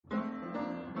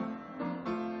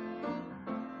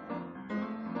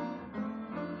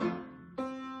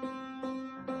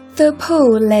The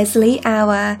Paul Leslie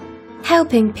Hour,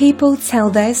 helping people tell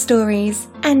their stories.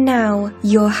 And now,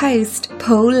 your host,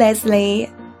 Paul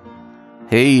Leslie.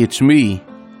 Hey, it's me.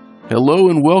 Hello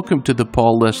and welcome to the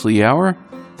Paul Leslie Hour.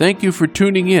 Thank you for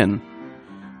tuning in.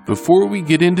 Before we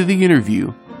get into the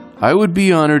interview, I would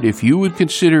be honored if you would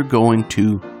consider going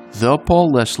to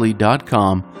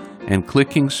thepaulleslie.com and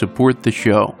clicking Support the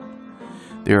Show.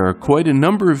 There are quite a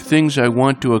number of things I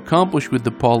want to accomplish with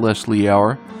the Paul Leslie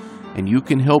Hour, and you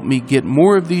can help me get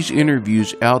more of these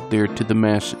interviews out there to the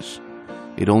masses.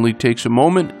 It only takes a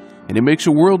moment, and it makes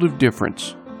a world of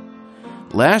difference.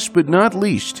 Last but not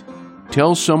least,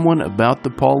 tell someone about the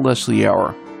Paul Leslie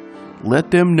Hour.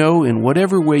 Let them know in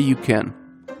whatever way you can.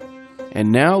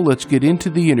 And now let's get into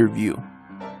the interview.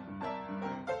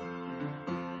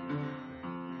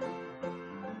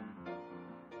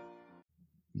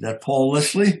 Is that Paul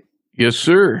Leslie? Yes,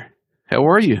 sir. How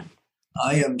are you?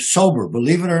 I am sober,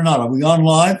 believe it or not. Are we on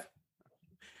live?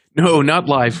 No, not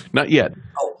live. Not yet.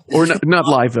 Oh, or not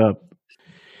live.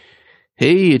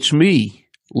 Hey, it's me.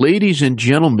 Ladies and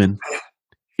gentlemen,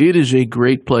 it is a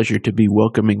great pleasure to be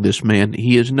welcoming this man.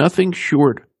 He is nothing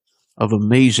short of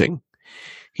amazing.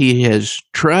 He has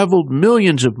traveled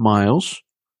millions of miles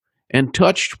and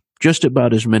touched just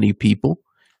about as many people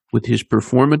with his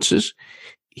performances.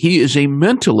 He is a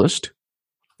mentalist.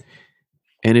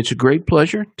 And it's a great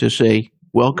pleasure to say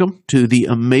welcome to the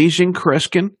Amazing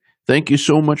Kreskin. Thank you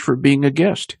so much for being a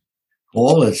guest.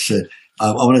 Paul, I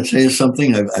want to tell you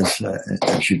something. As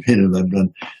you've hinted, I've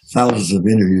done thousands of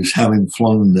interviews. Having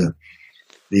flown the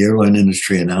airline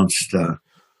industry announced,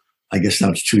 I guess now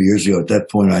it's 2 years ago. At that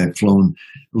point, I had flown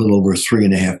a little over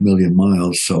 3.5 million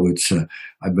miles. So it's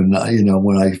I've been,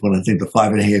 when I think the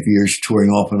 5.5 years touring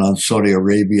off and on Saudi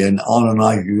Arabia and on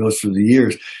I could go through the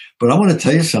years. But I want to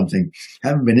tell you something.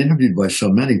 Having been interviewed by so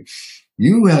many,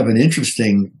 you have an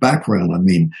interesting background. I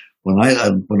mean, when I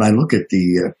look at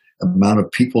the amount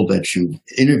of people that you've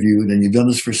interviewed, and you've done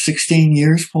this for 16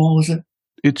 years, Paul, is it?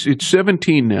 It's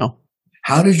 17 now.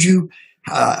 How did you?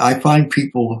 I find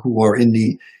people who are in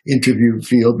the interview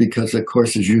field because, of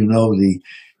course, as you know, the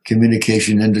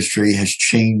communication industry has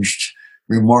changed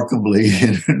remarkably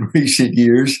in recent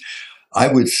years. I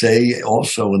would say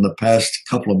also in the past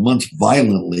couple of months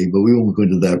violently, but we won't go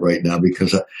into that right now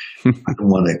because I don't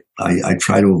want to. I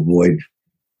try to avoid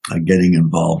getting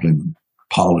involved in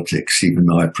politics, even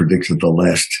though I predicted the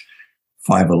last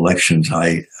 5 elections.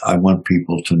 I want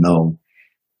people to know,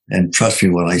 and trust me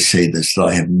when I say this, that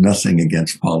I have nothing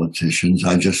against politicians.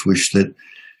 I just wish that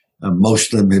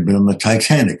most of them had been on the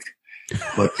Titanic.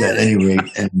 But at any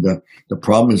rate, and the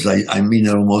problem is, I mean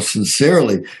it almost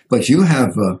sincerely, but you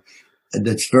have.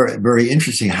 That's very, very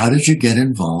interesting. How did you get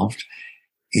involved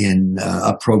in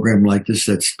a program like this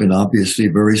that's been obviously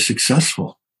very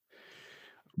successful?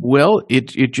 Well,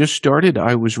 it just started.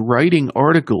 I was writing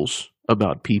articles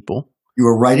about people. You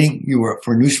were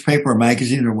for a newspaper or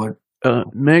magazine or what?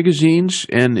 Magazines,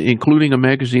 and including a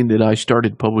magazine that I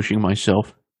started publishing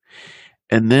myself.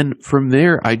 And then from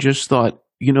there, I just thought,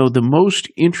 the most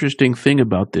interesting thing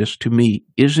about this to me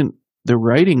isn't the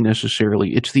writing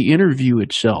necessarily. It's the interview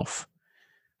itself.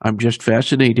 I'm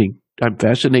fascinated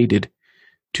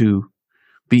to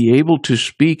be able to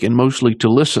speak and mostly to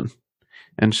listen.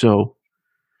 And so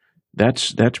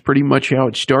that's pretty much how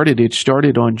it started. It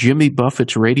started on Jimmy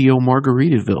Buffett's Radio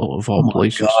Margaritaville, of all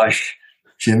places. Oh, my gosh.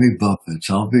 Jimmy Buffett's.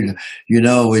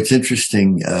 It's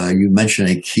interesting. You mentioned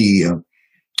a key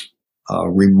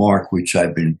remark, which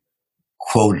I've been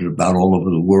quoted about all over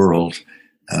the world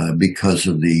because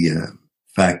of the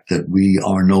fact that we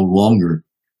are no longer.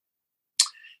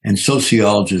 And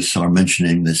sociologists are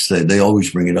mentioning this. They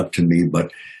always bring it up to me,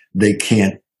 but they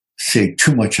can't say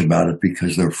too much about it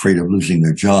because they're afraid of losing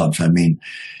their jobs. I mean,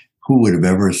 who would have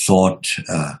ever thought,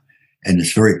 and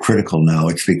it's very critical now,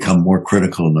 it's become more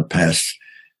critical in the past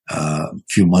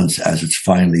few months as it's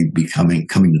finally coming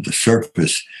to the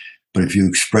surface. But if you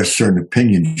express certain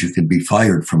opinions, you can be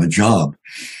fired from a job.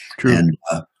 True. And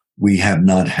we have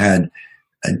not had.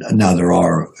 And now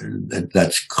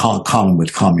that's common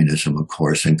with communism, of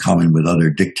course, and common with other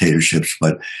dictatorships,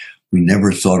 but we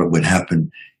never thought it would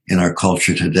happen in our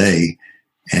culture today.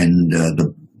 And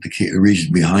the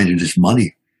reason behind it is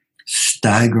money,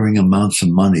 staggering amounts of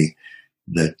money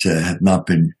that have not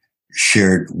been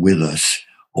shared with us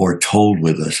or told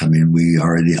with us. I mean, we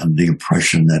are under the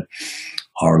impression that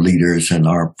our leaders and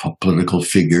our political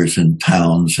figures in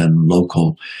towns and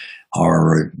local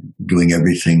are doing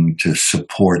everything to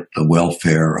support the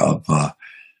welfare of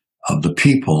the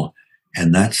people.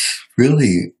 And that's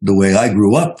really the way I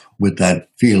grew up, with that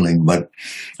feeling. But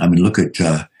I mean, look at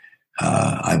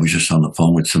I was just on the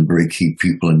phone with some very key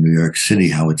people in New York City,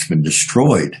 how it's been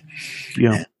destroyed.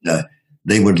 Yeah. And,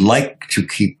 they would like to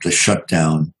keep the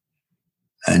shutdown.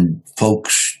 And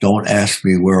folks, don't ask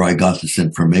me where I got this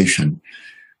information,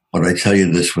 but I tell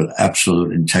you this with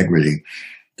absolute integrity.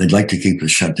 They'd like to keep the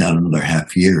shutdown another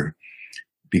half year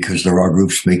because there are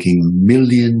groups making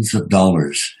millions of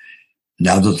dollars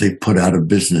now that they've put out of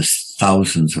business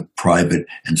thousands of private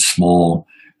and small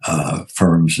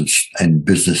firms and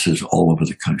businesses all over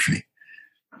the country.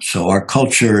 So our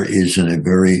culture is in a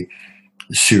very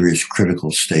serious,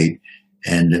 critical state,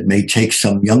 and it may take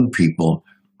some young people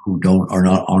who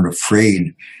aren't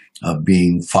afraid of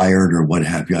being fired or what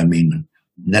have you. I mean,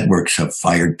 networks have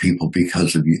fired people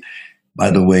because of you. By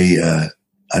the way, I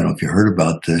don't know if you heard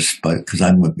about this, but because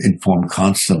I'm informed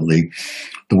constantly,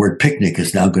 the word picnic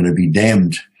is now going to be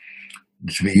damned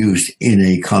to be used in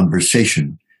a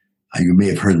conversation. You may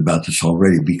have heard about this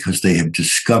already because they have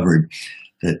discovered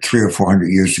that 300 or 400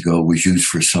 years ago it was used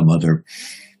for some other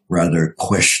rather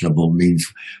questionable means,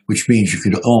 which means you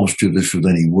could almost do this with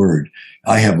any word.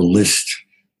 I have a list.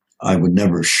 I would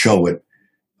never show it.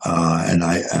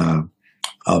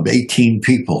 Of 18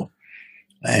 people,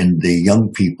 and the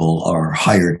young people are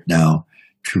hired now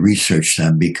to research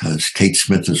them because Kate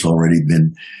Smith has already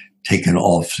been taken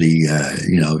off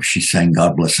the, she sang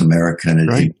God Bless America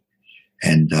Right.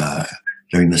 and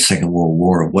during the Second World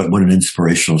War. What an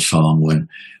inspirational song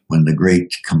when the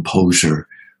great composer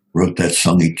wrote that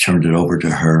song, he turned it over to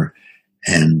her,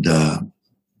 and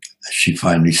she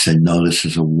finally said, "No, this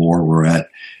is a war we're at.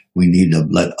 We need to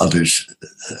let others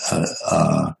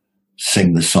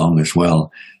sing the song as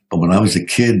well." But when I was a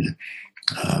kid,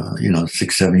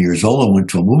 6, 7 years old, I went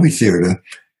to a movie theater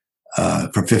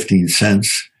for 15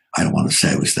 cents. I don't want to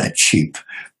say it was that cheap,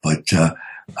 but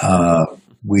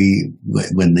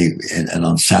and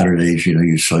on Saturdays,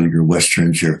 you saw your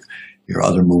westerns, your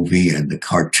other movie, and the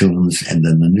cartoons, and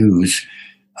then the news.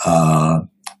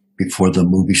 Before the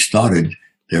movie started,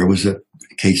 there was a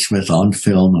Kate Smith on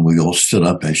film, and we all stood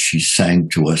up as she sang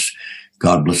to us,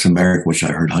 "God Bless America," which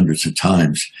I heard hundreds of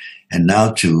times. And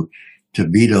now to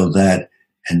veto that,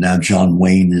 and now John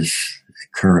Wayne is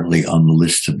currently on the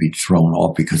list to be thrown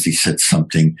off because he said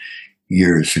something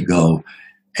years ago,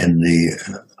 and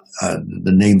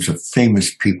the names of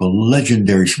famous people,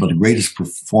 legendary, some of the greatest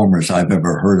performers I've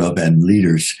ever heard of, and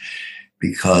leaders,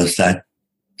 because that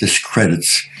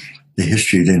discredits the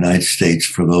history of the United States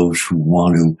for those who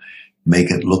want to make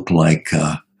it look like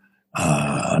a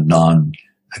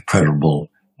non-credible,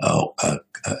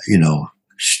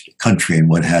 country and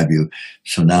what have you.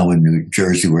 So now in New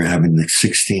Jersey, we're having the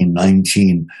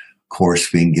 1619 course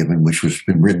being given, which was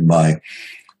been written by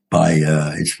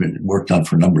it's been worked on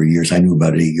for a number of years. I knew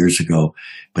about it 8 years ago,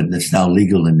 but it's now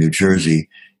legal in New Jersey,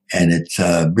 and it's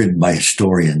written by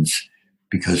historians.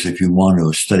 Because if you want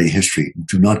to study history,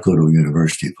 do not go to a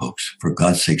university, folks. For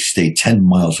God's sake, stay 10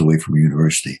 miles away from a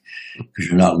university because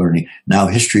you're not learning. Now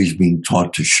history is being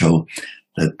taught to show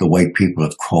that the white people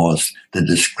have caused the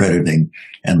discrediting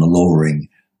and the lowering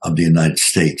of the United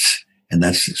States. And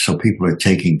so people are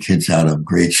taking kids out of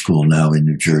grade school now in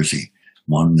New Jersey,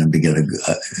 wanting them to get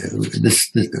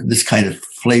this kind of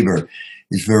flavor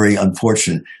is very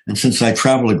unfortunate. And since I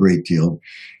travel a great deal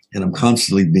and I'm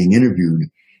constantly being interviewed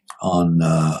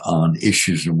on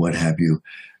issues and what have you,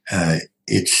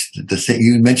 it's the thing.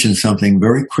 You mentioned something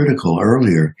very critical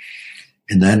earlier,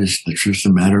 and that is the truth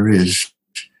of the matter is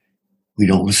we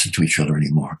don't listen to each other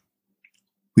anymore.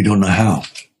 We don't know how.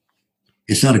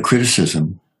 It's not a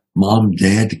criticism. Mom,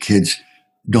 dad, the kids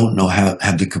don't know how,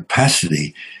 have the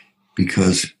capacity,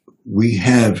 because we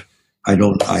have, I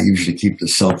usually keep the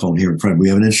cell phone here in front. We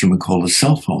have an instrument called a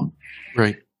cell phone.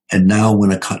 Right. And now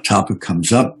when a topic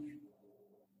comes up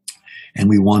and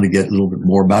we want to get a little bit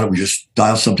more about it, we just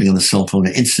dial something on the cell phone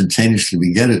and instantaneously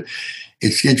we get it.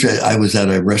 It's interesting. I was at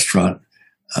a restaurant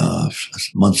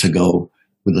months ago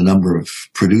with a number of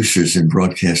producers in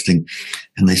broadcasting,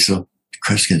 and they said,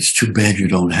 "Kreskin, it's too bad you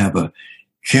don't have a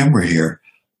camera here.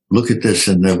 Look at this."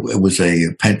 And it was a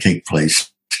pancake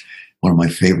place, one of my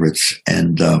favorites.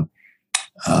 And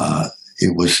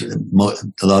it was a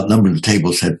number of the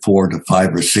tables had 4 to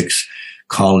 5 or 6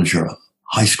 college or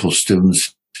high school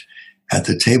students at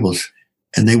the tables,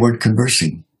 and they weren't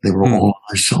conversing. They were all on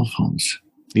their cell phones.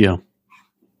 Yeah.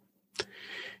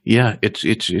 Yeah. It's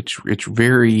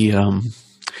very,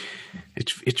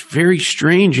 it's very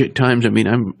strange at times. I mean,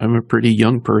 I'm a pretty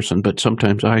young person, but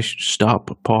sometimes I stop,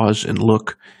 pause, and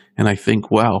look, and I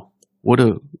think, wow, what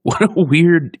a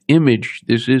weird image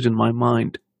this is in my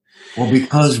mind. Well,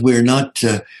 because we're not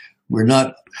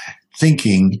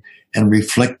thinking and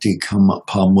reflecting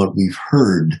upon what we've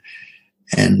heard,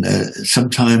 And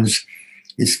sometimes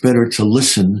it's better to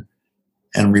listen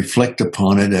and reflect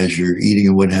upon it as you're eating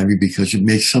or what have you, because you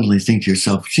may suddenly think to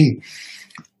yourself, gee,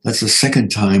 that's the second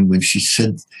time when she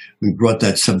said, we brought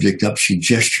that subject up, she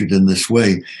gestured in this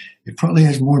way. It probably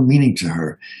has more meaning to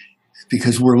her,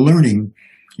 because we're learning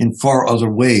in far other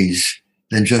ways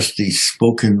than just the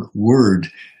spoken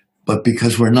word. But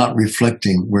because we're not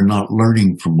reflecting, we're not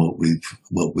learning from what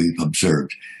we've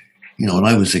observed. You know, when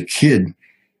I was a kid,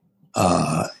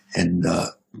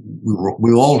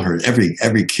 we all heard,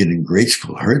 every kid in grade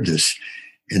school heard this,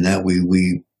 in that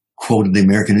we quoted the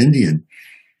American Indian.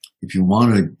 If you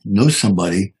want to know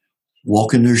somebody,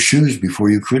 walk in their shoes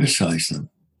before you criticize them.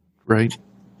 Right.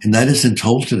 And that isn't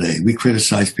told today. We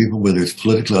criticize people, whether it's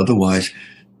politically or otherwise,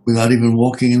 without even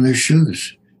walking in their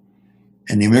shoes.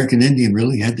 And the American Indian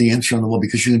really had the answer on the wall,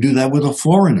 because you can do that with a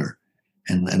foreigner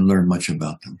and learn much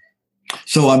about them.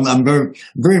 So I'm very,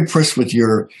 very impressed with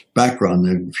your background.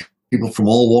 There are people from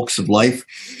all walks of life,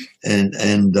 and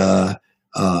the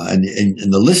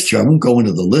list here, I won't go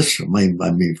into the list. I mean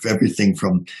everything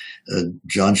from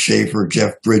John Schaefer,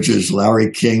 Jeff Bridges,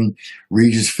 Larry King,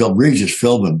 Regis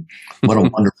Philbin. What a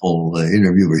wonderful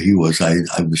interviewer he was. I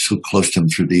was so close to him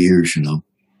through the years, you know.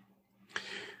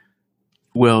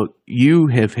 Well, you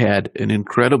have had an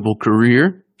incredible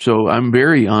career, so I'm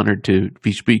very honored to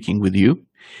be speaking with you.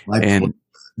 And,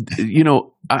 you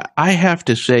know, I have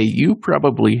to say, you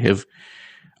probably have,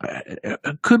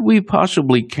 could we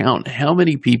possibly count how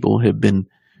many people have been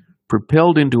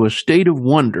propelled into a state of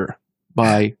wonder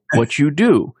by what you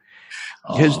do?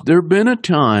 Has there been a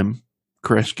time,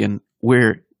 Kreskin,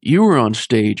 where you were on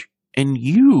stage and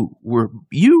you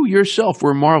yourself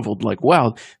were marveled, like,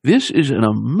 wow, this is an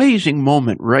amazing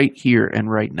moment right here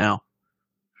and right now?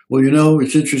 Well, you know,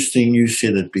 it's interesting you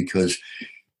say that, because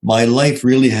my life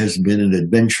really has been an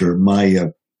adventure.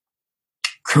 My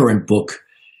current book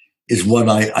is one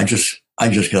I just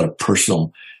got a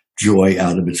personal joy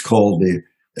out of. It's called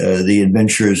The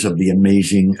Adventures of the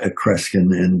Amazing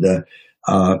Kreskin. And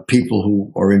people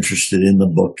who are interested in the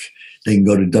book, they can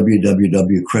go to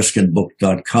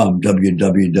www.kreskinbook.com,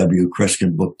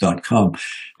 www.kreskinbook.com.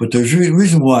 But there's a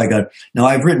reason why now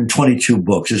I've written 22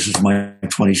 books. This is my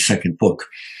 22nd book.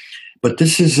 But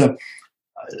this is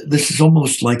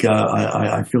almost like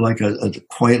I feel like a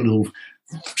quiet little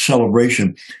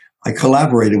celebration. I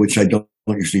collaborated, which I don't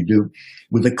usually do,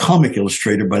 with a comic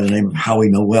illustrator by the name of Howie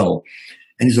Noel.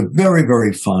 And he's a very,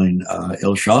 very fine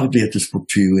illustrator. I'll get this book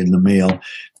to you in the mail.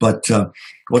 But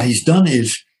what he's done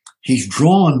is he's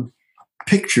drawn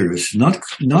pictures, not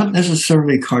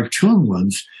necessarily cartoon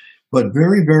ones, but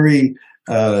very, very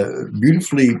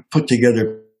beautifully put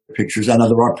together pictures. I know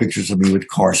there are pictures of me with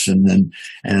Carson and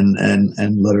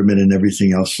Letterman and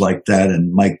everything else like that,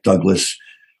 and Mike Douglas,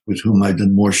 with whom I've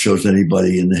done more shows than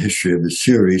anybody in the history of the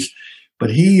series.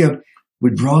 But he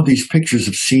would draw these pictures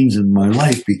of scenes in my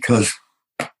life, because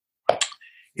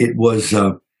it was,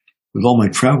 with all my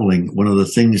traveling, one of the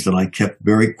things that I kept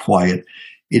very quiet.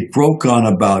 It broke on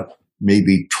about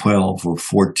maybe 12 or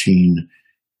 14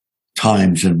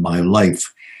 times in my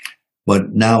life,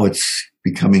 but now it's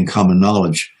becoming common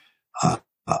knowledge.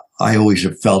 I always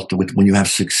have felt that when you have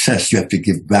success, you have to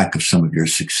give back of some of your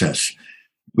success.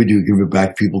 We do give it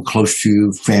back to people close to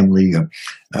you, family,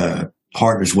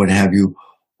 partners, what have you,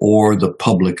 or the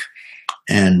public.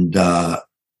 And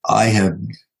I have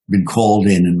been called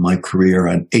in my career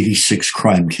on 86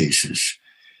 crime cases.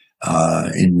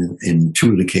 In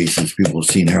two of the cases, people have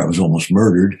seen how I was almost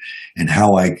murdered, and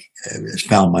how I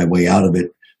found my way out of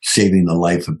it, saving the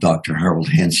life of Dr. Harold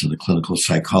Hansen, the clinical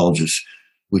psychologist,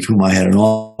 with whom I had an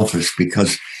office,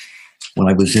 because when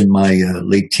I was in my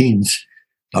late teens,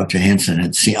 Dr. Hansen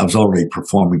had seen, I was already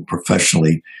performing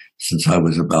professionally since I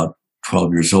was about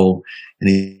 12 years old.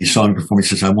 And he saw me perform. He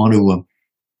says, I want to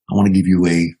give you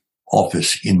a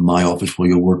office in my office where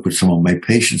you'll work with some of my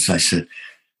patients. I said,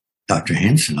 Dr.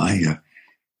 Hansen, I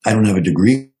don't have a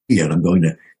degree yet. I'm going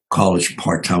to college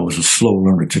part-time. I was a slow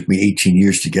learner. It took me 18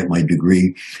 years to get my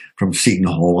degree from Seton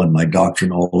Hall and my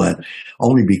doctorate and all that,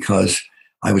 only because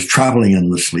I was traveling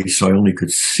endlessly, so I only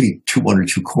could see 1 or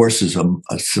 2 courses a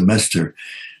semester.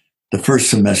 The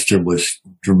first semester was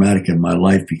dramatic in my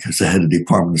life, because the head of the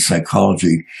Department of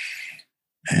Psychology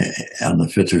on the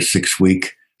 5th or 6th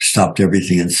week stopped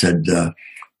everything and said,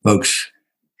 folks,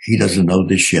 he doesn't know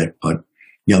this yet, but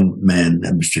young man,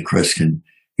 Mr. Kreskin,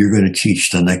 you're going to teach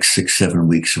the next 6-7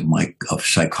 weeks of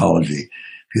psychology,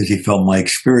 because he felt my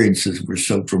experiences were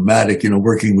so dramatic,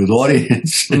 working with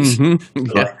audiences. Mm-hmm.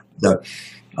 Yeah.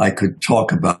 I could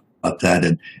talk about that,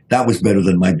 and that was better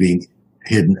than my being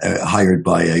hired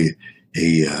by a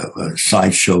a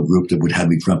sideshow group that would have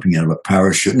me jumping out of a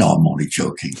parachute. No, I'm only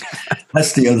joking.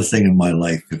 That's the other thing in my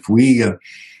life. If you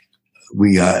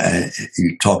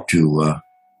talk to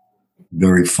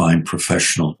very fine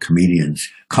professional comedians,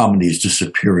 comedy is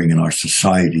disappearing in our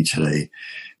society today.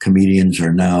 Comedians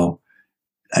are now,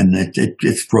 and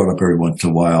it's brought up every once in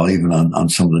a while, even on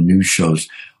some of the news shows,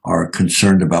 are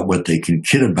concerned about what they can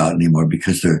kid about anymore,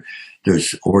 because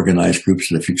there's organized groups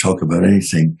that if you talk about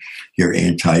anything, you're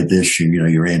anti this,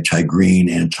 you're anti green,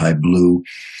 anti blue,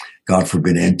 God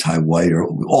forbid, anti white, or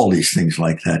all these things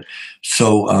like that.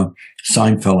 So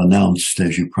Seinfeld announced,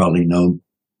 as you probably know,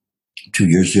 2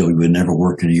 years ago, he would never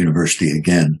work in a university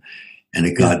again. And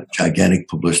it got gigantic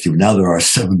publicity. Now there are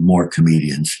 7 more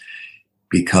comedians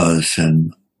because,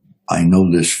 and I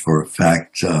know this for a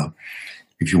fact,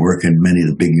 if you work in many of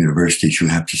the big universities, you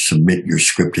have to submit your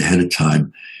script ahead of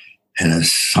time. And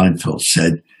as Seinfeld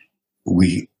said,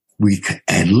 we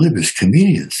ad-lib as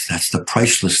comedians. That's the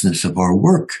pricelessness of our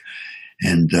work.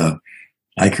 And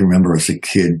I can remember as a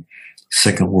kid,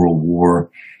 Second World War,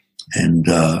 and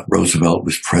Roosevelt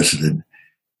was president.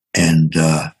 And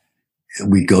I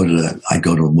go to the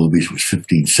movies. It was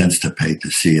 15 cents to pay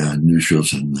to see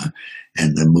newsreels and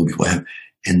the movies.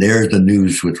 And there's the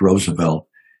news with Roosevelt.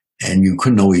 And you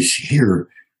couldn't always hear,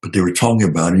 but they were talking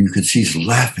about it. And you could see he's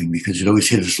laughing because he'd always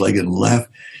hit his leg and laugh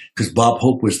because Bob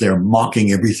Hope was there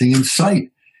mocking everything in sight.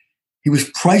 He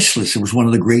was priceless. It was one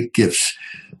of the great gifts.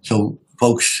 So,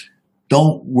 folks,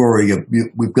 don't worry.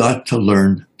 We've got to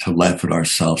learn to laugh at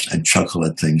ourselves and chuckle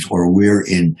at things, or we're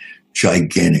in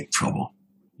gigantic trouble.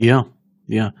 Yeah,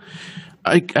 yeah.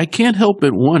 I can't help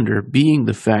but wonder, being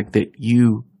the fact that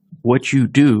what you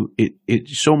do, it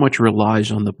so much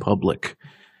relies on the public.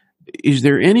 Is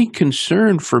there any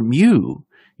concern from you?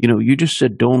 You just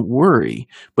said don't worry,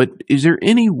 but is there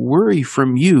any worry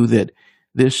from you that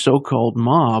this so-called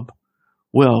mob,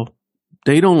 well,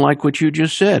 they don't like what you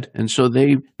just said, and so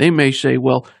they may say,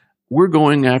 well, we're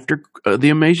going after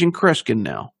the Amazing Kreskin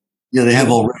now? Yeah, they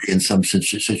have already in some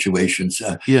situations.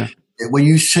 Yeah. When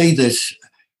you say this,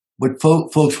 but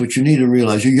folks, what you need to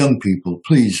realize, you young people,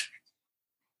 please,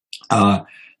 that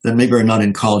maybe are not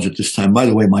in college at this time. By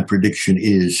the way, my prediction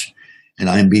is, and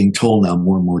I am being told now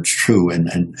more and more it's true, and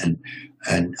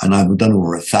I've done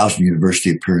over 1,000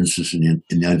 university appearances in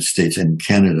the United States and in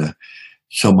Canada.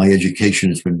 So my education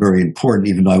has been very important,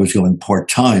 even though I was going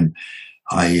part-time.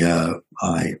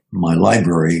 My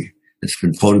library, it's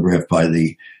been photographed by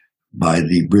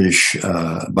British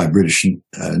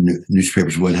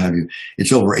newspapers, what have you.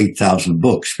 It's over 8,000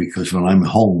 books, because when I'm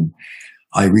home,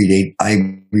 I read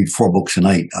 4 books a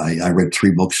night. I read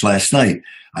 3 books last night.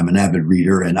 I'm an avid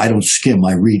reader, and I don't skim.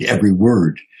 I read every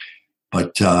word.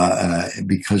 But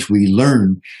because we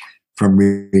learn from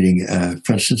reading,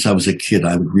 since I was a kid,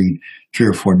 I would read 3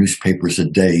 or 4 newspapers a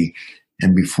day.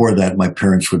 And before that, my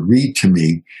parents would read to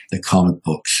me the comic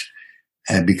books,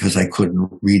 because I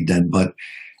couldn't read them. But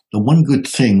the one good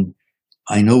thing,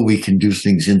 I know we can do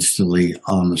things instantly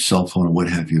on the cell phone and what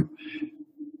have you,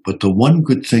 but the one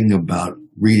good thing about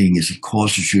reading is it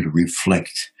causes you to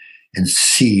reflect and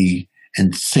see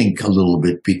and think a little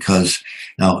bit, because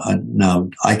now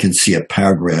I can see a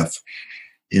paragraph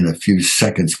in a few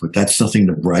seconds, but that's nothing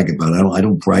to brag about. I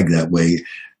don't brag that way.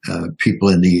 People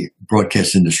in the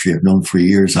broadcast industry have known for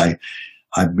years.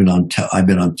 I've been on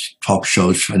talk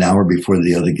shows for an hour before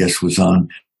the other guest was on,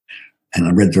 and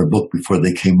I read their book before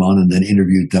they came on, and then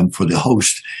interviewed them for the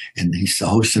host. And the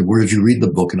host said, "Where did you read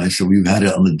the book?" And I said, "Well, you had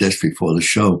it on the desk before the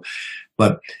show."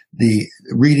 But the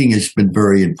reading has been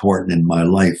very important in my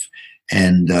life,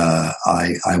 and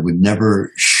I would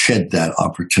never shed that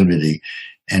opportunity.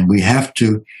 And we have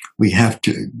to.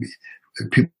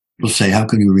 People say, "How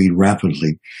can you read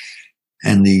rapidly?"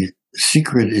 And the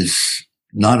secret is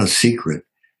not a secret.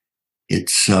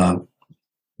 It's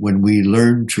when we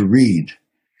learn to read.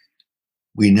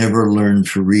 We never learn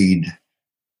to read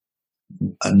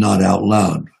not out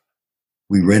loud.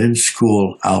 We read in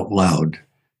school out loud.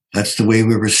 That's the way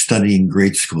we were studying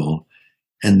grade school.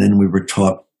 And then we were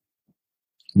taught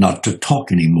not to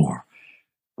talk anymore.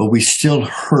 But we still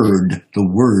heard the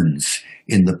words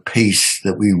in the pace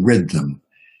that we read them.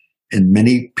 And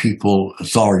many people,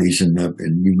 authorities in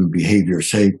human behavior,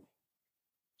 say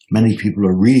many people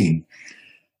are reading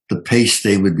the pace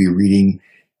they would be reading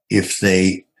if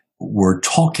they were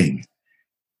talking.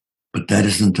 But that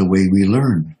isn't the way we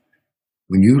learn.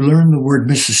 When you learn the word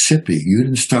Mississippi, you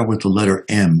didn't start with the letter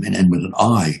M and end with an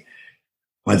I.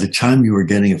 By the time you were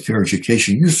getting a fair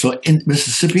education, you saw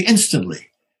Mississippi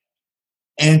instantly.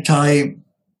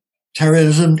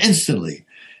 Anti-terrorism instantly.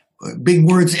 Big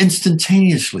words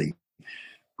instantaneously.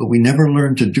 but we never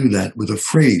learned to do that with a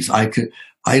phrase.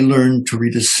 I learned to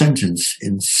read a sentence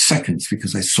in seconds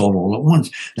because I saw it all at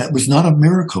once. That was not a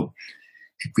miracle.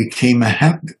 It became a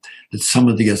habit that some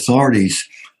of the authorities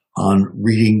on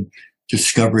reading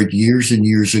discovered years and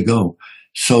years ago.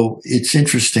 So it's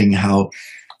interesting how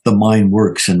the mind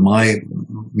works. And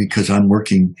because I'm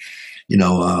working,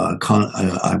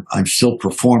 I'm still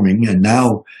performing, and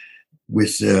now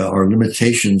with our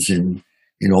limitations in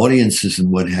audiences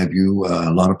and what have you,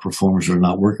 a lot of performers are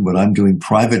not working, but I'm doing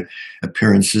private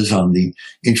appearances on the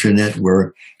internet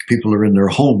where people are in their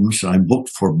homes. I'm booked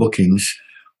for bookings.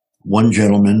 One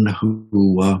gentleman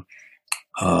who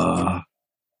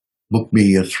booked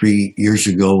me 3 years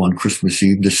ago on Christmas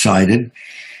Eve decided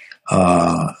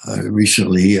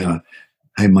recently,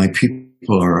 hey, my people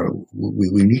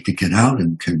we need to get out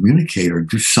and communicate or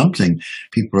do something.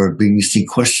 People are being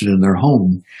sequestered in their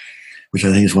home, which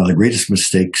I think is one of the greatest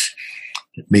mistakes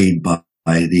made by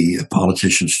the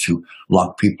politicians to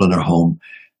lock people in their home.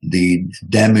 The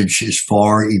damage is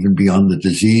far even beyond the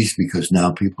disease because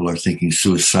now people are thinking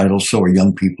suicidal. So are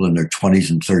young people in their 20s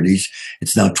and 30s.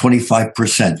 It's now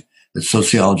 25%. The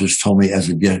sociologists told me as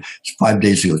of 5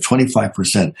 days ago,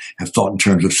 25% have thought in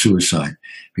terms of suicide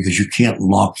because you can't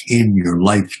lock in your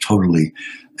life totally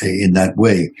in that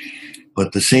way. But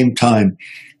at the same time,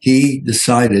 he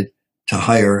decided to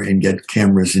hire and get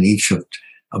cameras in each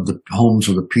of the homes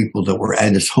of the people that were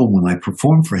at his home when I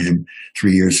performed for him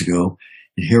 3 years ago.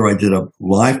 And here I did a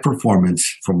live performance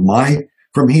from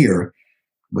here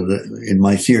in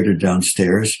my theater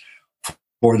downstairs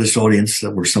for this audience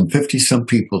that were some 50-some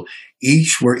people.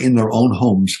 Each were in their own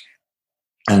homes,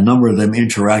 and a number of them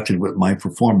interacted with my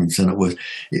performance. And it was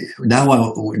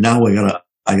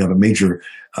I got a major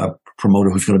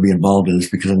promoter who's going to be involved in this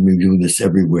because I'm going to be doing this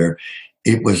everywhere.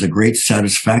 It was a great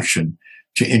satisfaction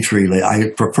to interrelate.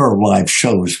 I prefer live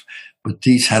shows, but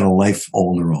these had a life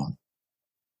all their own.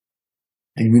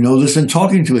 And you know this in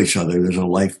talking to each other. There's a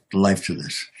life to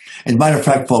this. And matter of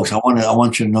fact, folks, I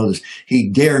want you to know this.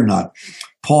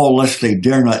 Paul Leslie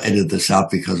dare not edit this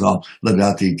out because I'll let it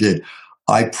out that he did.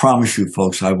 I promise you,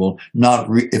 folks, I will not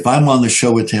if I'm on the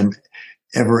show with him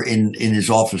ever in his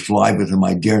office live with him,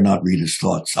 I dare not read his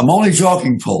thoughts. I'm only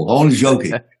joking, Paul. Only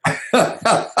joking.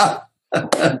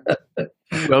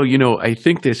 Well, I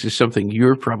think this is something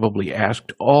you're probably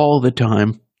asked all the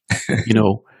time.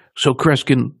 So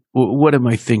Kreskin, what am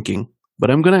I thinking?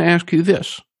 But I'm going to ask you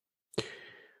this.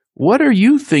 What are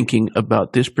you thinking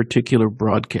about this particular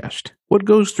broadcast? What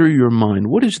goes through your mind?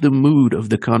 What is the mood of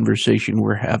the conversation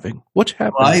we're having? What's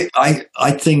happening?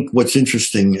 I think what's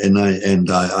interesting, and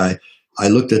I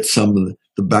looked at some of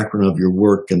the background of your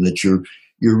work, and that you're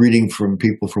reading from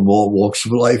people from all walks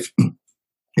of life.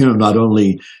 Not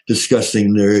only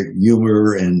discussing their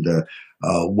humor and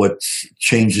what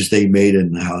changes they made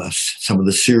and how some of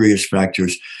the serious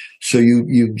factors. So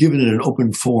you've given it an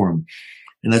open forum.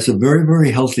 And that's a very, very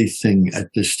healthy thing at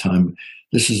this time.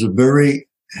 This is a very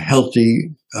healthy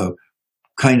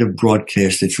kind of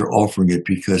broadcast that you're offering it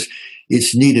because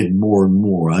it's needed more and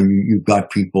more. I mean, you've got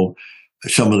people,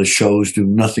 some of the shows do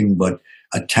nothing but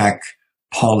attack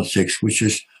politics, which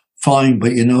is fine.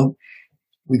 But,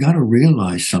 we got to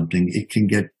realize something. It can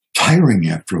get tiring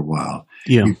after a while.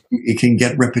 Yeah. It can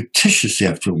get repetitious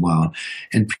after a while.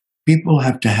 And people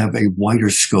have to have a wider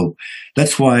scope.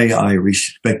 That's why I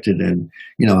respected and,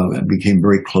 I became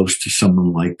very close to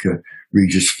someone like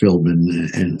Regis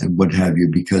Philbin and what have you,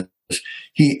 because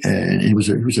he was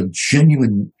a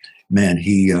genuine man.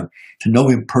 To know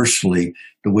him personally,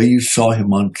 the way you saw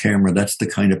him on camera, that's the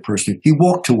kind of person. He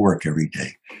walked to work every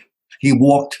day. He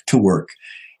walked to work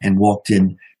and walked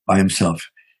in by himself.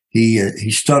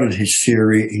 He started his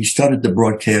series. He started the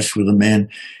broadcast with a man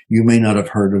you may not have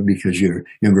heard of because you're a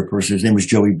younger person. His name was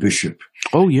Joey Bishop.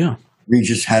 Oh, yeah.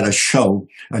 Regis had a show.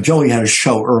 Joey had a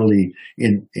show early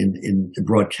in the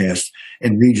broadcast,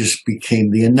 and Regis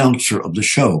became the announcer of the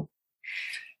show.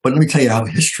 But let me tell you how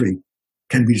history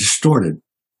can be distorted.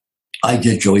 I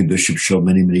did Joey Bishop's show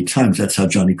many, many times. That's how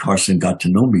Johnny Carson got to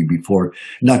know me before,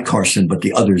 not Carson, but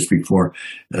the others before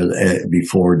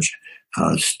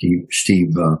Steve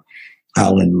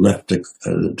Allen left the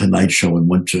Tonight Show and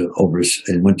went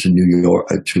to New York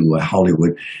to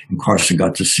Hollywood, and Carson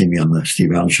got to see me on the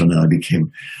Steve Allen Show. And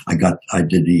then I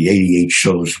did the 88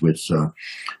 shows with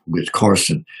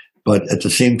Carson. But at the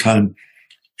same time,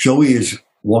 Joey is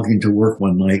walking to work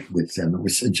one night and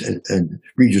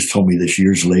Regis told me this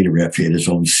years later after he had his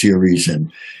own series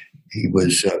and he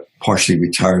was partially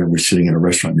retired and we're sitting in a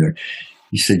restaurant there.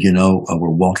 He said, we're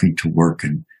walking to work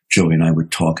and Joey and I would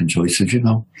talk, and Joey said,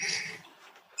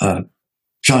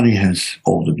 Johnny has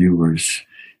all the viewers.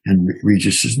 And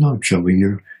Regis says, no, Joey,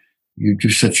 you do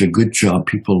such a good job.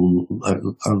 People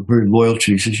are very loyal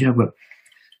to you. He says, yeah, but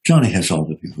Johnny has all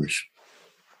the viewers.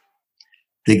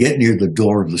 They get near the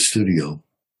door of the studio,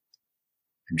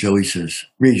 and Joey says,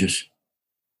 Regis.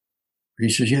 He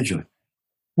says, yeah, Joey,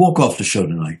 walk off the show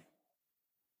tonight.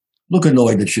 Look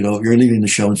annoyed that you're leaving the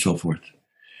show and so forth.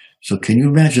 So can you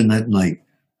imagine that night?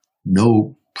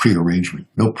 No pre-arrangement,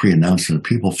 no pre-announcement.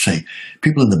 People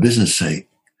in the business say,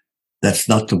 that's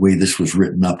not the way this was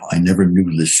written up. I never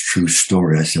knew this true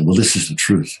story. I said, well, this is the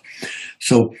truth.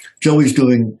 So Joey's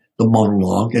doing the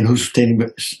monologue, and who's standing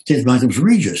behind him was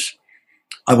Regis.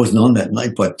 I wasn't on that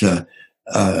night, but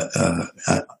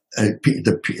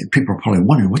people are probably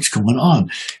wondering what's going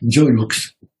on. And Joey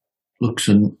looks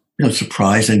and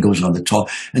surprised and goes on to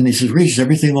talk. And he says, Regis,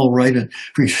 everything all right? And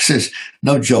Regis says,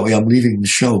 no, Joey, I'm leaving the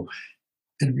show.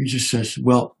 And Regis says,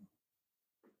 well,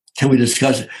 can we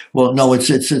discuss it? Well, no,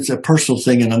 it's a personal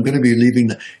thing, and I'm going to be leaving,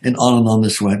 and on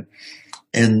this went.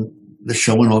 And the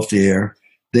show went off the air.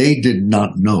 They did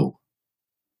not know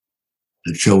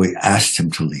that Joey asked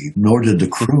him to leave, nor did the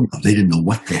crew know. They didn't know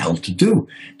what the hell to do,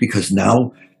 because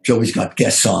now Joey's got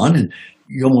guests on, and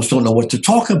you almost don't know what to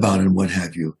talk about and what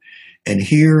have you. And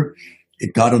here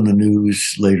it got on the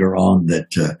news later on that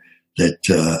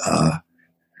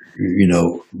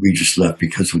Regis left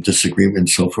because of disagreement and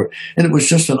so forth. And it was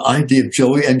just an idea of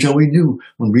Joey. And Joey knew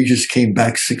when Regis came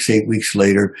back 6-8 weeks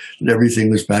later that everything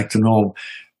was back to normal.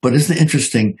 But isn't it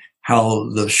interesting how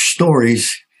the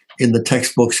stories in the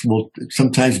textbooks will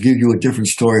sometimes give you a different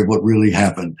story of what really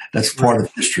happened? That's part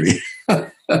of history.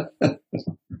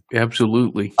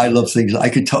 Absolutely. I love things. I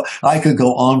could go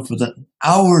on for the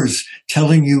hours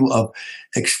telling you of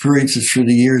experiences through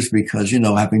the years because,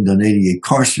 having done 88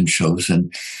 Carson shows,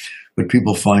 and what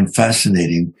people find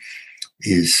fascinating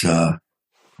is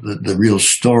the real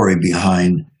story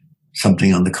behind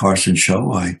something on the Carson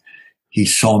show. He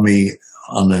saw me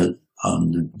on the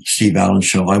Steve Allen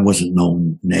show. I wasn't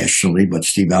known nationally, but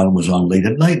Steve Allen was on late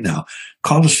at night now.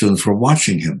 College students were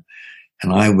watching him,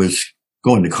 and I was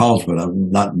going to college, but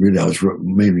I'm not really. I was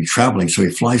maybe traveling. So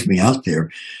he flies me out there.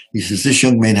 He says, this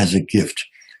young man has a gift.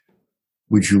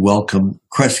 Would you welcome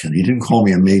Kreskin? He didn't call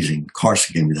me Amazing.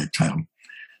 Carson gave me that title.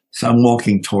 So I'm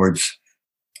walking towards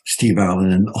Steve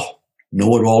Allen and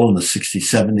know-it-all in the 60s,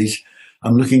 70s.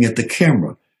 I'm looking at the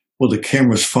camera. Well, the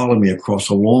camera's following me across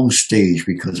a long stage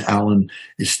because Allen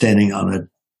is standing on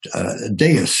a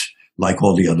dais like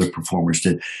all the other performers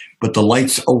did. But the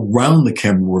lights around the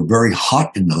camera were very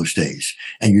hot in those days.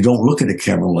 And you don't look at a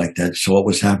camera like that. So what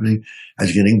was happening? I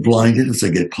was getting blinded as I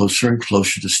get closer and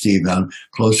closer to Steve Allen,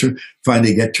 closer,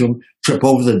 finally get to him, trip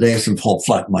over the dais and fall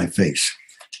flat in my face.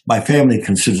 My family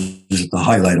considers it the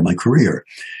highlight of my career.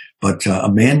 But a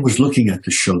man was looking at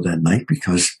the show that night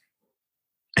because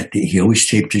he always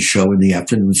taped his show in the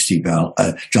afternoon.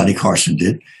 Johnny Carson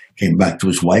did. Came back to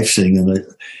his wife sitting and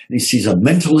he sees a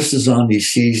mentalist is on. He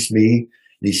sees me.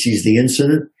 And he sees the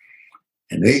incident.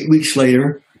 And 8 weeks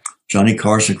later, Johnny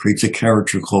Carson creates a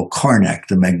character called Karnak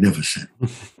the Magnificent.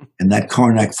 And that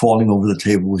Karnak falling over the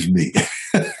table was me.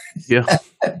 Yeah.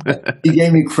 He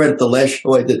gave me credit the last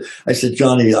show I did. I said,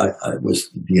 Johnny, I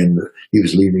was at the end. He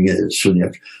was leaving it soon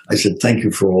after. I said, thank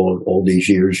you for all these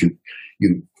years.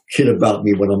 You kid about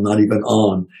me when I'm not even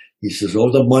on. He says,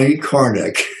 oh, the mighty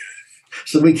Karnak.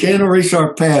 So we can't erase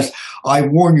our past. I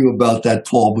warn you about that,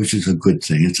 Paul, which is a good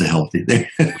thing. It's a healthy thing.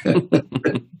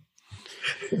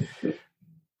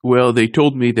 Well, they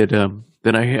told me that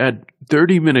I had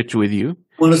 30 minutes with you.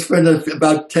 Want to spend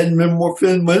about 10 more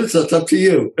minutes? That's up to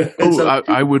you.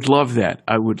 I would love that.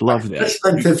 I would love that. Let's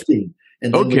spend 15.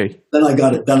 And then I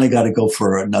got to go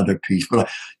for another piece. But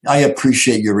I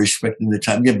appreciate you respecting the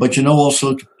time. Yeah, but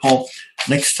also, Paul,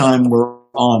 next time we're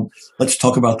on, let's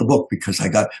talk about the book because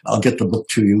I'll get the book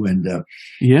to you. And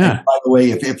yeah. And by the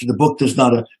way, if the book does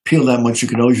not appeal that much, you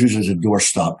can always use it as a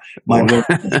doorstop. My work,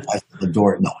 the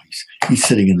door. No, he's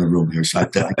sitting in the room here, so I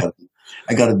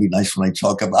got to be nice when I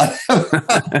talk about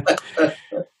it.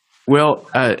 Well,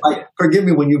 forgive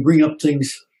me when you bring up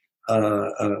things.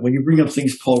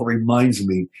 Paul, it reminds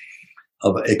me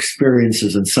of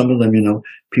experiences, and some of them,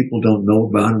 people don't know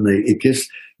about, and it gives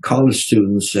college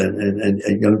students and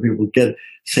young people get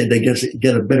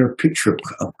a better picture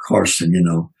of Carson.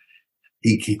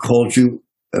 He called you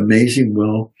amazing.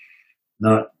 Well,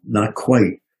 not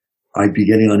quite. I'd be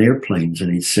getting on airplanes,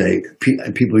 and he'd say,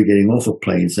 people are getting off of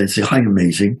planes. They'd say, "Hi,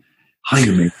 amazing,"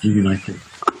 and I think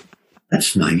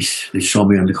that's nice. They saw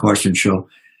me on the Carson show.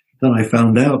 Then I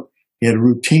found out he had a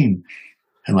routine.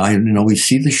 And we'd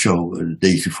see the show the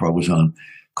days before I was on.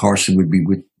 Carson would be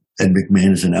with Ed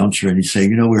McMahon as announcer, and he'd say,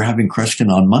 we're having Kreskin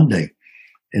on Monday.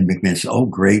 And McMahon said, oh,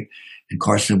 great. And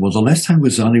Carson said, well, the last time he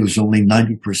was on, he was only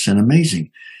 90%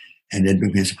 amazing. And Ed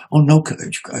McMahon said, oh, no,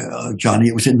 Johnny,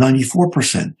 it was at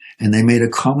 94%. And they made a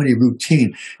comedy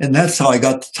routine. And that's how I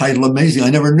got the title Amazing. I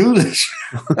never knew this.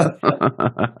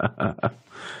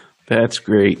 That's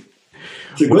great.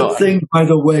 It's a good thing, by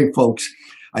the way, folks.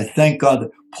 I thank God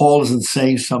that Paul isn't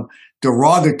saying some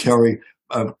derogatory,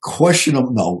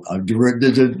 questionable,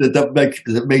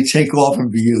 that may take off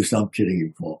and be used. I'm kidding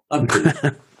you, Paul. I'm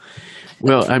kidding.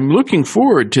 Well, I'm looking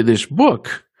forward to this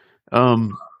book.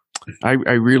 I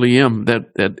really am.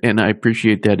 And I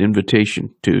appreciate that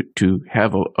invitation to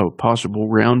have a possible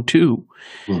round two.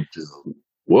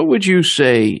 What would you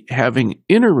say, having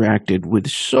interacted with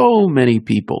so many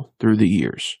people through the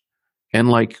years, and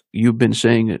like you've been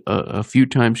saying a few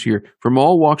times here, from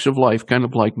all walks of life, kind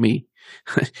of like me,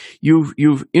 you've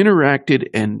interacted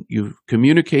and you've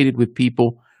communicated with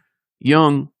people,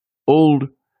 young, old,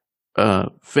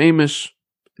 famous,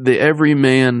 the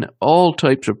everyman, all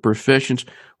types of professions.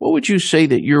 What would you say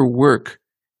that your work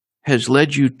has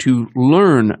led you to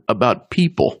learn about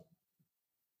people?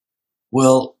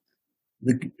 Well,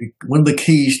 one of the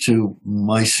keys to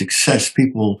my success,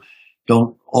 people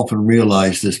don't often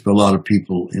realize this, but a lot of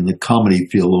people in the comedy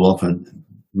field will often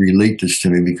relate this to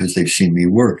me because they've seen me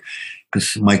work.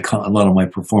 Because a lot of my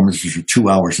performances are 2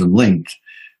 hours in length.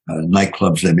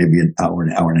 Nightclubs, they may be an hour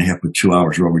and a half, but 2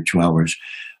 hours or over 2 hours.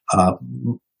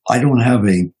 I don't have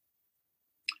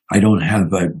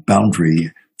a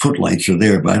boundary. Footlights are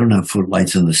there, but I don't have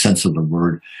footlights in the sense of the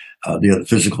word, the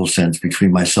physical sense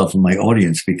between myself and my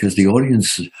audience, because the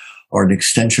audience are an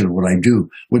extension of what I do.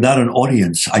 Without an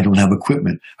audience, I don't have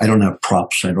equipment. I don't have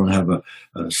props. I don't have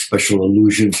special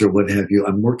illusions or what have you.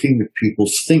 I'm working with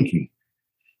people's thinking.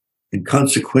 And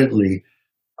consequently,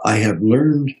 I have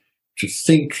learned to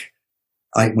think.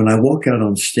 When I walk out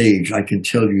on stage, I can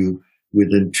tell you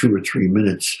within 2 or 3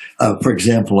 minutes. For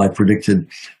example, I predicted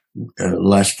the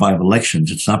last 5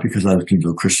 elections. It's not because I was going to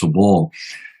do a crystal ball,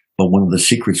 but one of the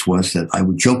secrets was that I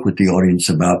would joke with the audience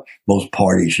about both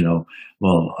parties.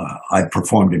 I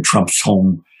performed in Trump's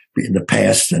home in the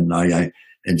past, and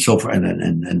and so forth,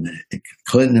 and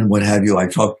Clinton and what have you. I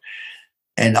talked,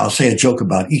 and I'll say a joke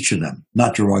about each of them,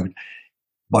 not derogatory.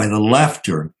 By the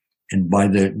laughter and by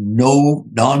the no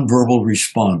nonverbal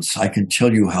response, I can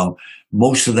tell you how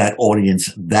most of that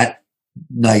audience that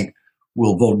night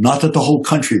will vote. Not that the whole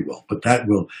country will, but that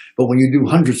will. But when you do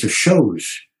hundreds of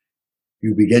shows,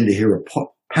 you begin to hear a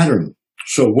pattern.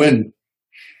 So when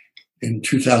in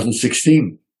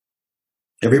 2016,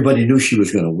 everybody knew she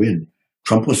was going to win.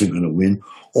 Trump wasn't going to win.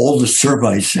 All the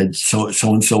surveys said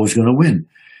so-and-so was going to win.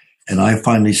 And I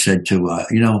finally said to,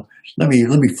 let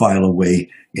me file away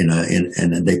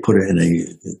and they put it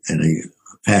in a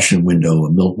fashion window,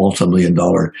 a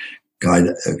multi-million-dollar guy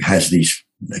that has these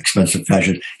expensive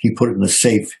fashions. He put it in a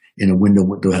safe in a window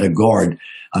that had a guard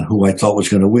on who I thought was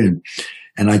going to win.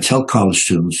 And I tell college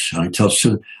students, I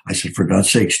said, for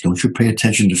God's sakes, don't you pay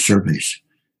attention to surveys.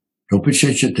 Don't pay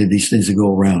attention to these things that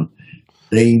go around.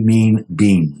 They mean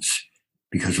beans.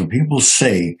 Because when people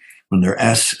say, when they're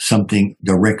asked something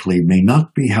directly, may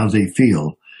not be how they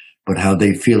feel, but how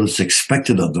they feel it's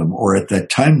expected of them, or at that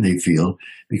time they feel,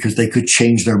 because they could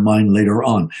change their mind later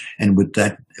on. And with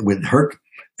her,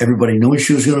 everybody knowing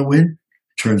she was going to win,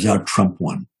 turns out Trump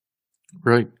won.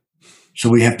 Right. So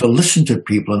we have to listen to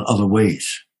people in other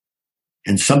ways.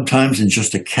 And sometimes in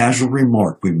just a casual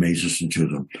remark, we may listen to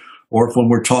them. Or if when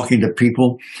we're talking to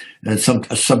people, a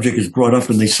subject is brought up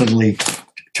and they suddenly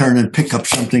turn and pick up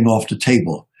something off the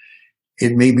table.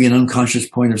 It may be an unconscious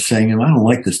point of saying, I don't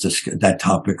like that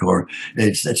topic, or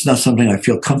it's not something I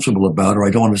feel comfortable about, or I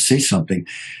don't want to say something.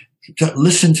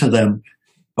 Listen to them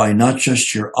by not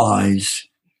just your eyes,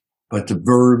 but the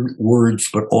words,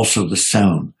 but also the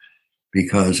sound.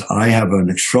 Because I have an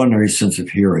extraordinary sense of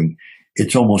hearing.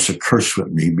 It's almost a curse with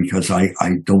me because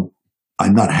I'm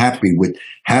not happy with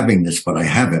having this, but I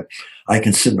have it. I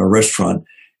can sit in a restaurant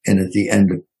and at the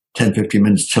end of 10, 15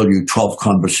 minutes tell you 12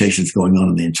 conversations going on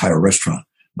in the entire restaurant.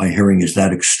 My hearing is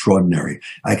that extraordinary.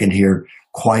 I can hear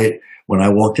quiet. When I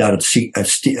walked out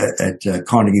at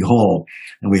Carnegie Hall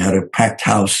and we had a packed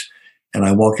house and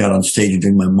I walked out on stage and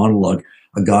doing my monologue,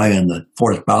 a guy on the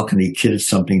 4th balcony kidded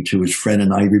something to his friend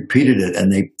and I repeated it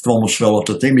and they almost fell off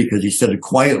the thing because he said it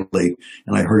quietly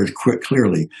and I heard it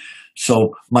clearly.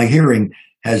 So my hearing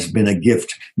has been a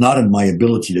gift, not in my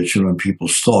ability to tune on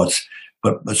people's thoughts,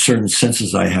 but certain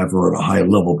senses I have are at a high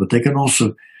level. But they can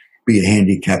also be a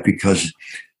handicap because,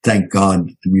 thank God,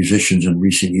 the musicians in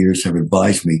recent years have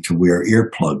advised me to wear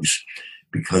earplugs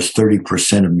because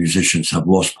 30% of musicians have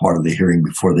lost part of their hearing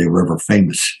before they were ever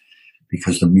famous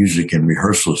because the music in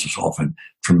rehearsals is often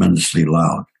tremendously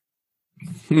loud.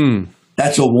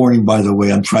 That's a warning, by the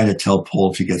way. I'm trying to tell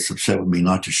Paul if he gets upset with me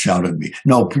not to shout at me.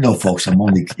 No, folks, I'm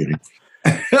only kidding.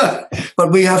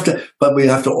 But we have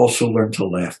to also learn to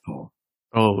laugh, Paul.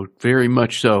 Oh, very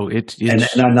much so. It's and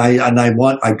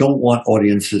I don't want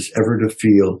audiences ever to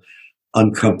feel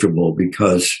uncomfortable,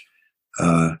 because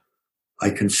I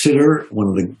consider one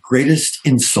of the greatest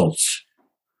insults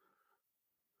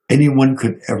anyone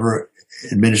could ever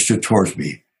administer towards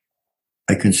me.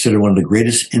 I consider one of the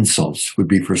greatest insults would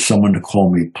be for someone to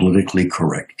call me politically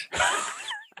correct.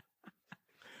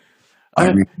 I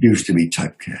refuse to be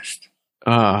typecast.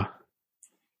 I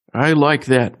like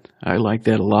that. I like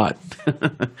that a lot.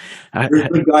 You're a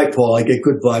good guy, Paul. I get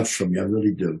good vibes from you. I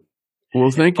really do.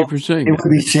 Well, thank you for saying that. It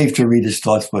would be safe to read his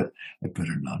thoughts, but I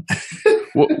better not.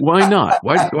 Well, why not?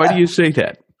 Why do you say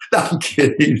that? I'm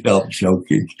kidding. No, I'm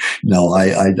joking. No,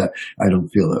 I don't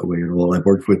feel that way at all. I've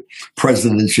worked with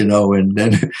presidents,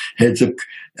 and heads of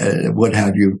what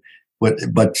have you.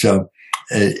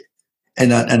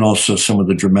 And also some of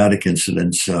the dramatic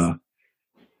incidents.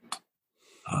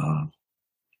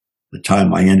 The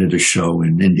time I ended a show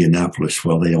in Indianapolis,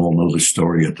 well, they all know the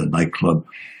story, at the nightclub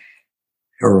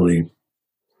early,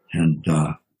 and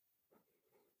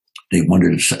they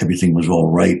wondered if everything was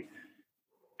all right.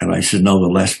 And I said, no,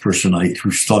 the last person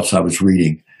whose thoughts I was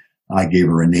reading, I gave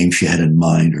her a name she had in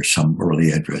mind or some early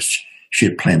address. She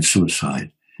had planned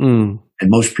suicide. And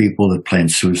most people that plan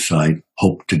suicide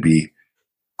hope to be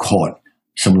caught.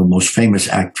 Some of the most famous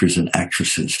actors and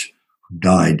actresses who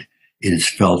died, it is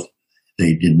felt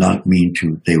they did not mean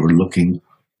to. They were looking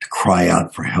to cry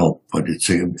out for help. But it's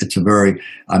a very,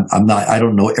 I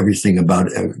don't know everything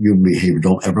about human behavior.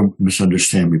 Don't ever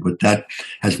misunderstand me. But that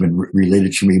has been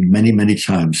related to me many, many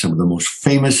times. Some of the most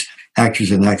famous actors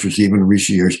and actresses, even in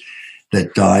recent years,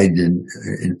 that died in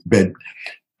bed,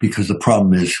 because the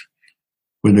problem is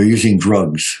when they're using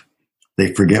drugs,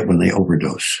 they forget when they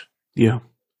overdose. Yeah.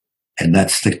 And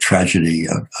that's the tragedy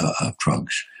of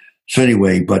drugs. So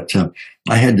anyway, but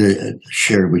I had to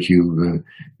share with you.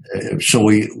 So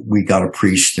we got a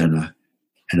priest and a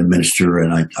minister,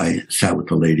 and I sat with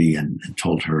the lady and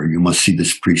told her, you must see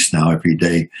this priest now every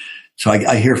day. So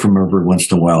I hear from her every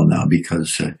once in a while now,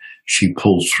 because she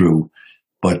pulls through.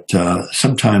 But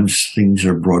sometimes things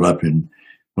are brought up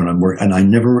when I'm working, and I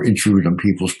never intrude on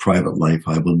people's private life.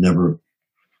 I will never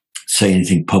say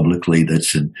anything publicly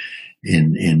that's in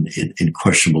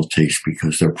questionable taste,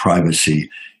 because their privacy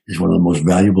is one of the most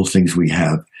valuable things we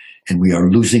have, and we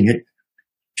are losing it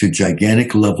to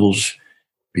gigantic levels,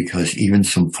 because even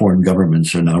some foreign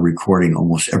governments are now recording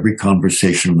almost every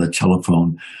conversation on the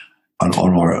telephone, on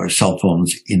our cell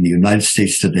phones in the United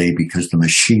States today, because the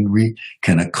machinery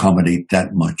can accommodate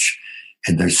that much,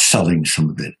 and they're selling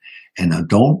some of it. And now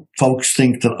don't folks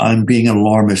think that I'm being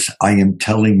alarmist. I am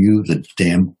telling you the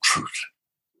damn truth.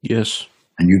 Yes.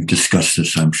 And you've discussed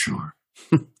this, I'm sure.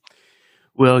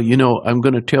 Well, I'm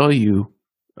going to tell you,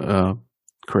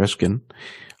 Kreskin,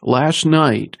 last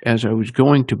night as I was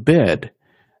going to bed,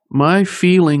 my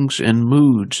feelings and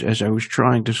moods as I was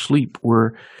trying to sleep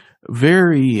were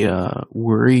very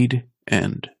worried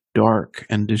and dark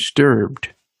and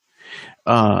disturbed.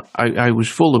 I was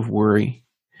full of worry.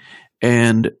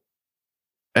 And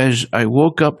as I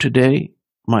woke up today,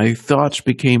 my thoughts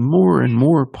became more and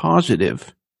more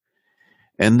positive.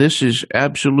 And this is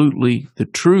absolutely the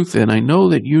truth. And I know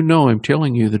that I'm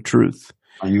telling you the truth.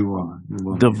 You are.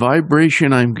 The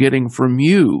vibration I'm getting from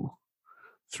you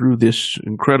through this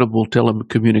incredible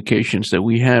telecommunications that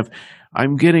we have,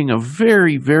 I'm getting a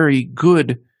very, very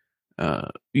good,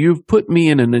 you've put me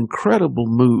in an incredible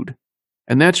mood.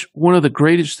 And that's one of the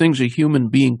greatest things a human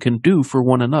being can do for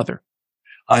one another.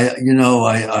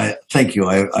 I thank you.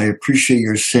 I appreciate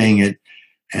your saying it.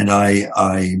 And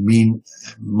I mean,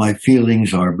 my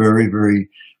feelings are very, very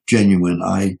genuine.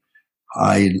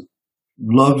 I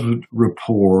love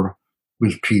rapport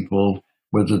with people,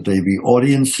 whether they be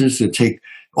audiences,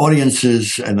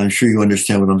 and I'm sure you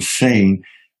understand what I'm saying,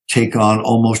 take on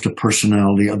almost a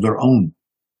personality of their own.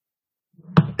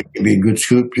 It can be a good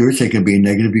scoop, yours, it can be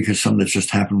negative because something that's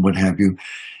just happened, what have you.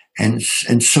 And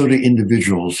so do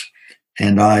individuals.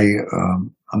 And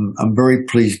I'm very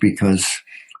pleased, because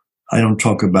I don't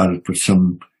talk about it, but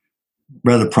some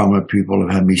rather prominent people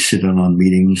have had me sit in on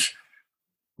meetings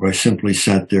where I simply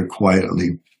sat there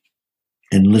quietly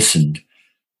and listened,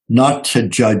 not to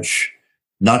judge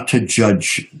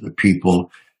the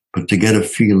people, but to get a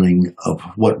feeling of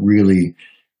what really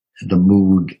the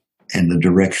mood and the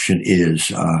direction is.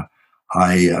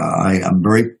 I'm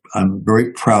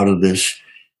very proud of this.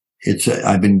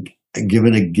 I've been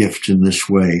given a gift in this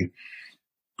way,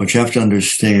 but you have to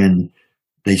understand.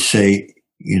 They say,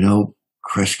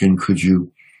 Kreskin, could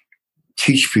you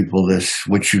teach people this,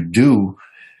 what you do?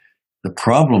 The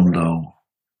problem, though,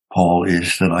 Paul,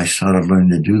 is that I started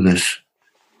learning to do this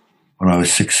when I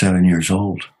was 6, 7 years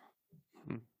old.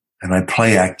 And I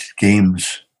play act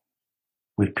games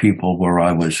with people where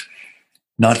I was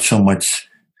not so much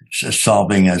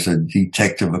solving as a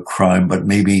detective a crime, but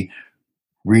maybe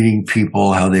reading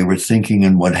people, how they were thinking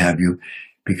and what have you,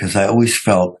 because I always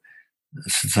felt,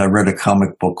 since I read a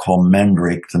comic book called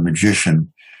Mandrake, the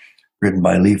Magician, written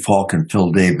by Lee Falk and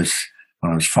Phil Davis,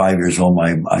 when I was 5 years old,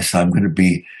 I said, I'm going to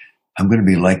be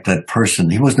like that person.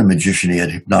 He wasn't a magician. He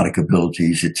had hypnotic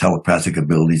abilities, he had telepathic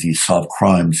abilities. He solved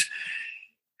crimes.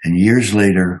 And years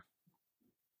later,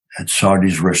 at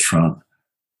Sardi's restaurant,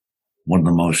 one of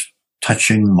the most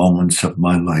touching moments of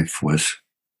my life was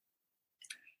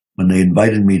when they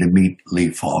invited me to meet Lee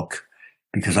Falk,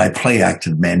 because I play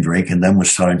acted Mandrake and then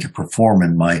was starting to perform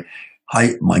in my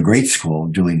grade school,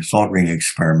 doing thought ring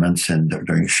experiments and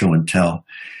during show and tell.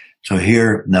 So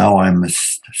here, now I'm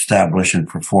established and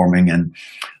performing, and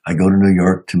I go to New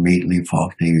York to meet Lee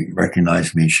Falk. He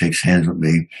recognizes me and shakes hands with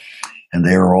me. And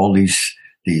there are all these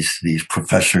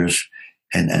professors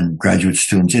and graduate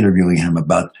students interviewing him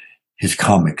about his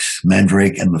comics,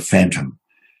 Mandrake and the Phantom.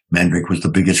 Mandrake was the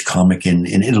biggest comic in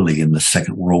Italy in the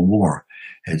Second World War.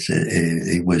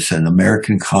 It was an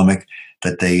American comic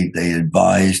that they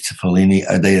advised Fellini,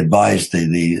 they advised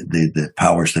the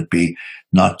powers that be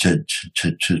not to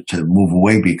move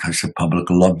away because the public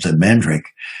loved the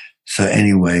Mandrake. So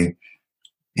anyway,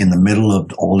 in the middle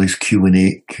of all these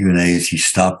Q&As, he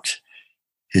stopped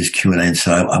his Q&A and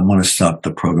said, I want to stop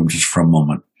the program just for a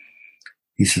moment.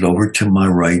 He said, over to my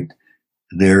right,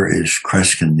 there is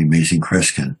Kreskin, the Amazing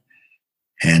Kreskin.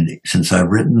 And since I've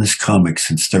written this comic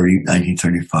since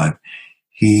 1935,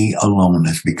 he alone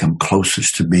has become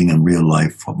closest to being in real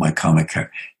life what my comic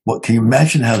character. What can you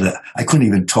imagine how that? I couldn't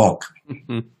even talk.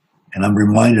 And I'm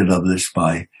reminded of this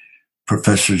by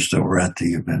professors that were at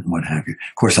the event and what have you.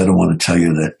 Of course, I don't want to tell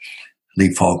you that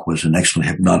Lee Falk was an excellent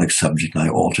hypnotic subject and I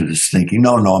altered his thinking.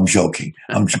 No, I'm joking.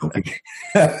 I'm joking.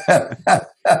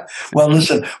 Well,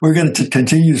 listen, we're going to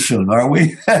continue soon, are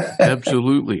we?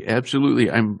 Absolutely. Absolutely.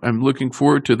 I'm looking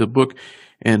forward to the book,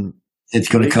 and it's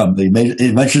going to come. The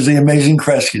Adventures of the Amazing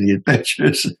Kreskin, the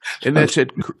Adventures. And that's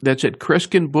at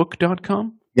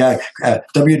KreskinBook.com? Yeah,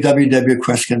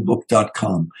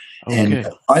 www.KreskinBook.com. Okay. And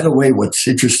by the way, what's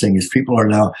interesting is people are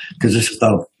now, because this is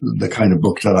not the kind of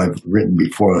book that I've written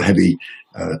before, heavy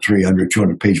 300,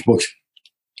 200-page books,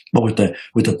 but with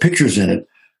the pictures in it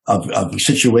of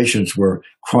situations where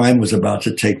crime was about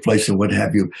to take place and what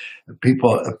have you.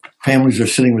 Families are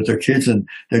sitting with their kids and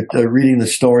they're reading the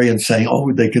story and saying,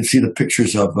 oh, they can see the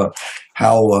pictures of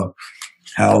how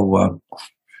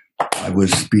I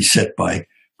was beset by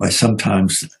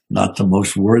sometimes not the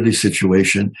most worthy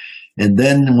situation. And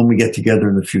then when we get together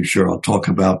in the future, I'll talk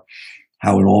about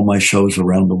how in all my shows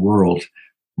around the world,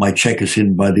 my check is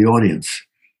hidden by the audience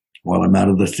while I'm out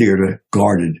of the theater,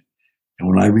 guarded. And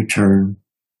when I return,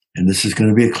 and this is going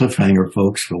to be a cliffhanger,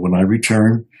 folks, but when I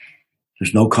return,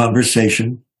 there's no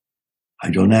conversation.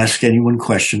 I don't ask anyone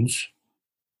questions.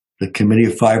 The committee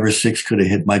of 5 or 6 could have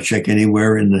hid my check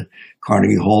anywhere in the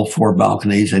Carnegie Hall, 4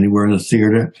 balconies, anywhere in the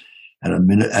theater,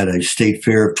 at a state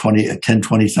fair of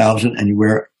 20,000,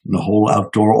 anywhere in the whole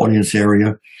outdoor audience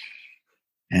area.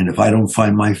 And if I don't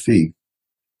find my fee,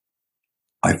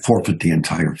 I forfeit the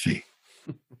entire fee.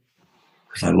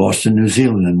 Because I lost in New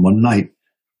Zealand in one night,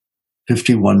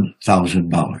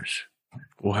 $51,000.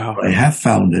 Wow. But I have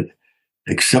found it,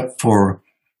 except for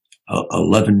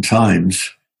 11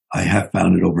 times, I have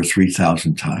found it over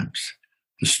 3,000 times.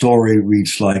 The story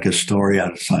reads like a story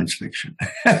out of science fiction.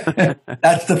 Is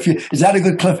that a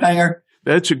good cliffhanger?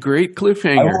 That's a great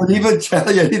cliffhanger. I won't even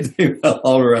tell you anything.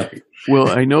 All right. Well,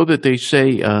 I know that they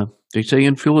say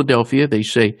in Philadelphia, they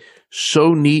say,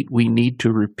 so neat, we need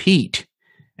to repeat.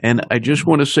 And I just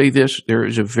want to say this, there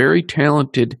is a very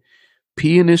talented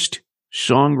pianist,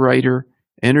 songwriter,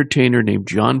 entertainer named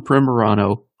John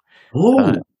Primorano.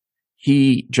 Oh.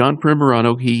 John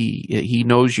Primorano, he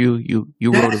knows you.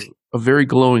 You wrote a very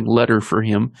glowing letter for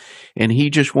him, and he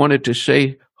just wanted to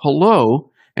say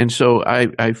hello. And so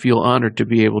I feel honored to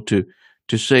be able to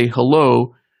say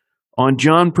hello on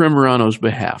John Primorano's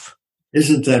behalf.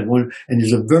 Isn't that one? And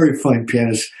he's a very fine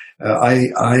pianist.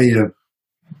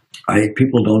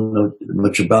 People don't know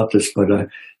much about this, but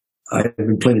I've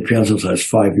been playing the piano since I was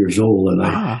 5 years old, and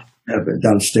I have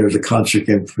downstairs a concert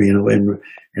game for me, and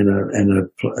a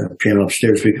piano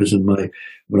upstairs, because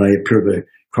when I appeared at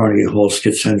Carnegie Hall,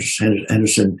 Skitz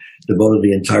Henderson devoted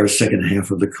the entire second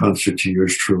half of the concert to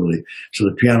yours truly. So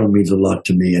the piano means a lot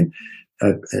to me, and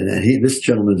this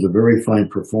gentleman is a very fine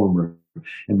performer.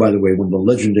 And by the way, one of the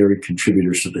legendary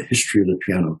contributors to the history of the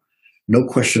piano, no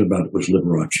question about it, was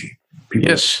Liberace.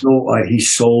 Yes. He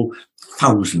sold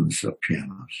thousands of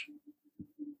pianos.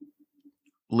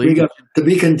 We got to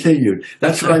be continued.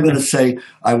 That's what I'm going to say.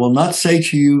 I will not say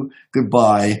to you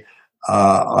goodbye.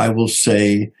 I will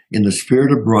say, in the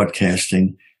spirit of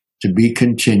broadcasting, to be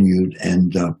continued.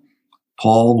 And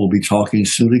Paul will be talking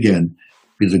soon again,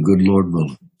 be the good Lord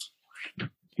willing.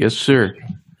 Yes, sir.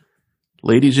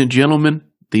 Ladies and gentlemen,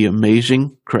 the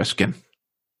Amazing Kreskin.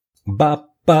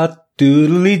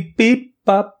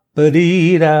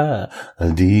 Ba-ba-doodly-beep-bop-ba-dee-da,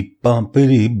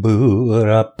 dee-bum-ba-dee-boo,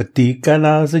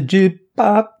 ra-pa-dee-ka-na-sa-jip.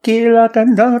 Kila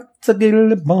kanat sa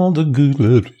gila banda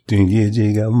gula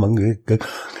tingijiga manga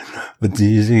but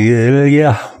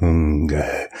ya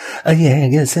hunga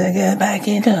again say back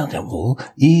in the woo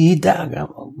idaga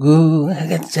go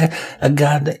I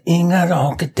got the inga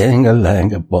rock tenga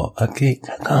langa bo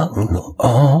akika no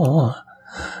oh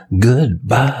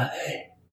goodbye.